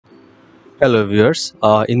Hello viewers,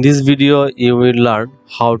 in this video you will learn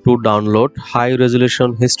how to download high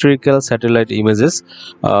resolution historical satellite images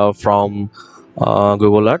from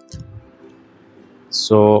Google Earth.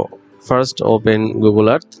 So first open Google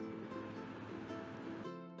Earth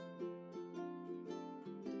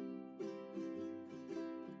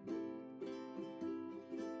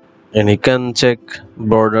and you can check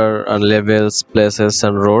border and levels, places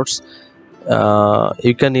and roads.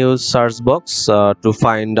 You can use search box to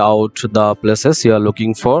find out the places you are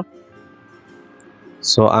looking for.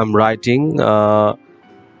 So I'm writing the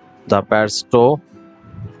Barstow,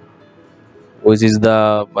 which is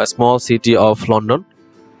the small city of London.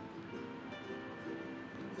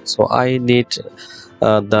 So I need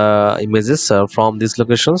the images from these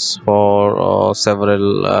locations for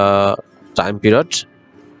several time periods,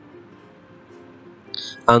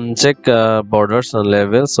 and check borders and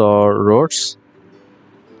levels or roads,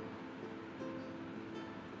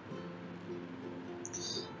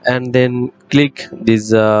 and then click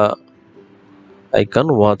this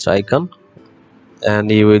icon, watch icon,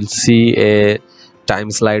 and you will see a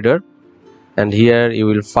time slider, and here you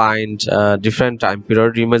will find different time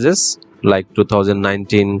period images like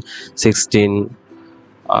 2019, 16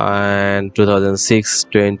 and 2006,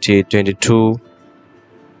 20, 22,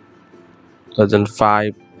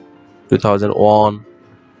 2005, 2001.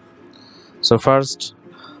 So first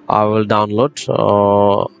I will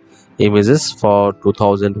download images for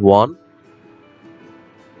 2001,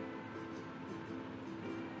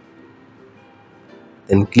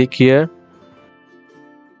 then click here.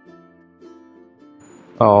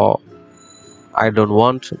 I don't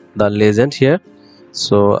want the legend here,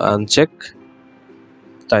 so uncheck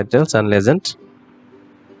titles and legend,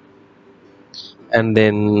 and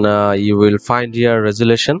then you will find here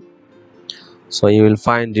resolution. So you will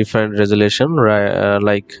find different resolution,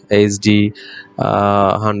 like HD,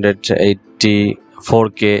 180,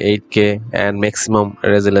 4K, 8K and maximum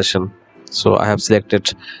resolution. So I have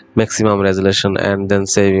selected maximum resolution and then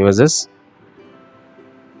save images.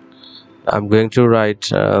 I'm going to write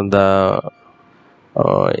the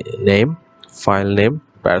name, file name,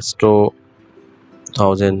 Barstow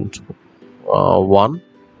 2001.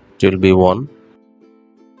 It will be 1.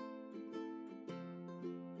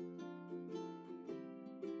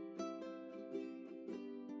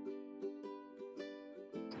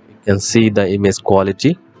 You can see the image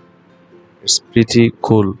quality, it's pretty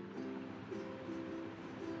cool.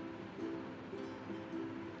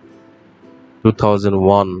 Two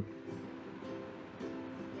 2001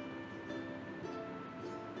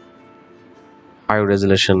 high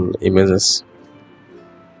resolution images.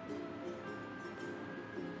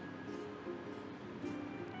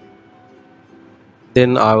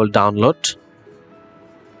 Then I will download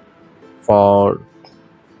for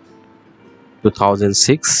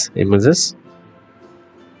 2006 images,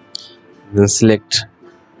 then select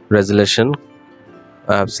resolution.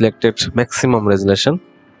 I have selected maximum resolution,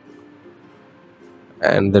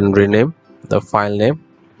 and then rename the file name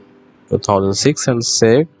 2006 and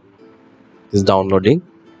save. Is downloading.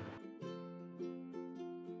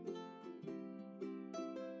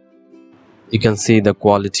 You can see the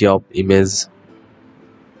quality of image.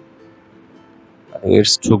 I think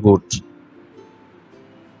it's too good.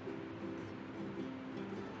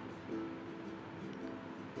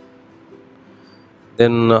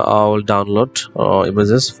 Then I will download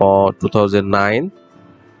images for 2009,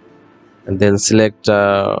 and then select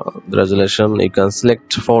the resolution. You can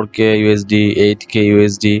select 4K UHD, 8K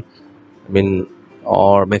UHD,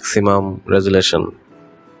 or maximum resolution,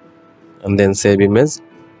 and then save image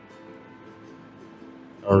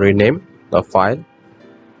and rename the file.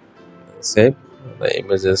 Save. The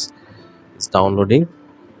images is downloading.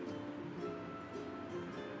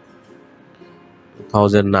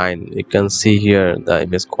 2009. You can see here the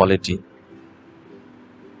image quality,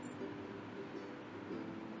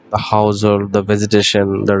 the household, the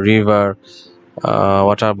vegetation, the river,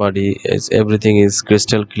 water body, everything is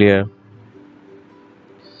crystal clear.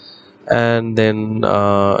 And then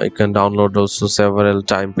you can download also several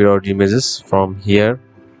time period images from here.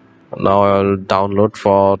 Now I will download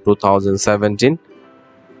for 2017.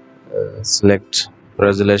 Select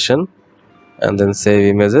resolution and then save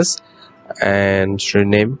images and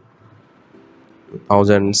rename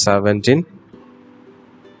 2017.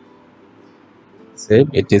 Save.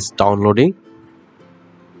 It is downloading.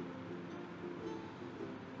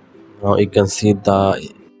 Now you can see the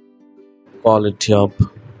quality of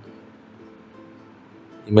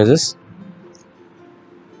images,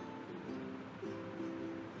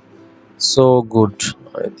 so good,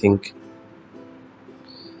 I think.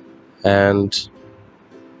 And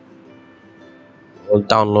we'll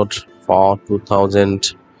download for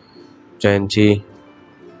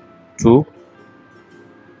 2022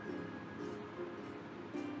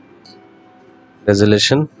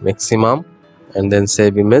 resolution maximum, and then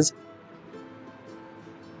save image,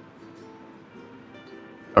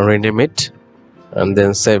 rename it, and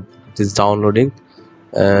then save. It is downloading,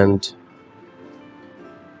 and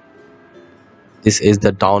this is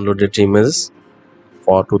the downloaded image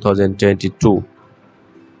for 2022.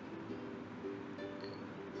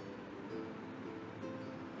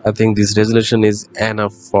 I think this resolution is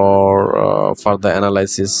enough for further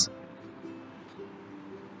analysis.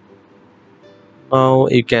 Now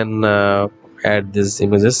you can add these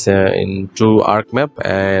images into ArcMap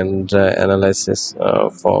and analysis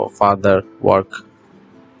for further work.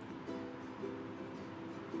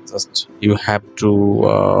 Just you have to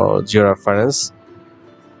georeference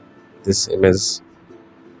this image.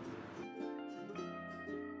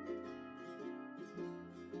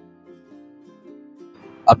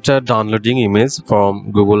 After downloading image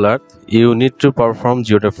from Google Earth, you need to perform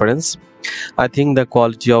georeference. I think the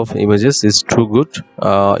quality of images is too good.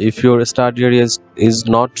 If your study area is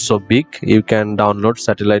not so big, you can download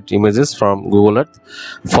satellite images from Google Earth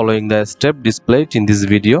following the step displayed in this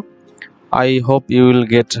video. I hope you will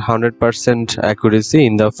get 100% accuracy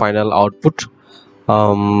in the final output.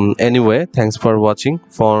 Anyway, thanks for watching.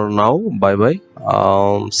 For now, bye bye.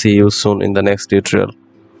 See you soon in the next tutorial.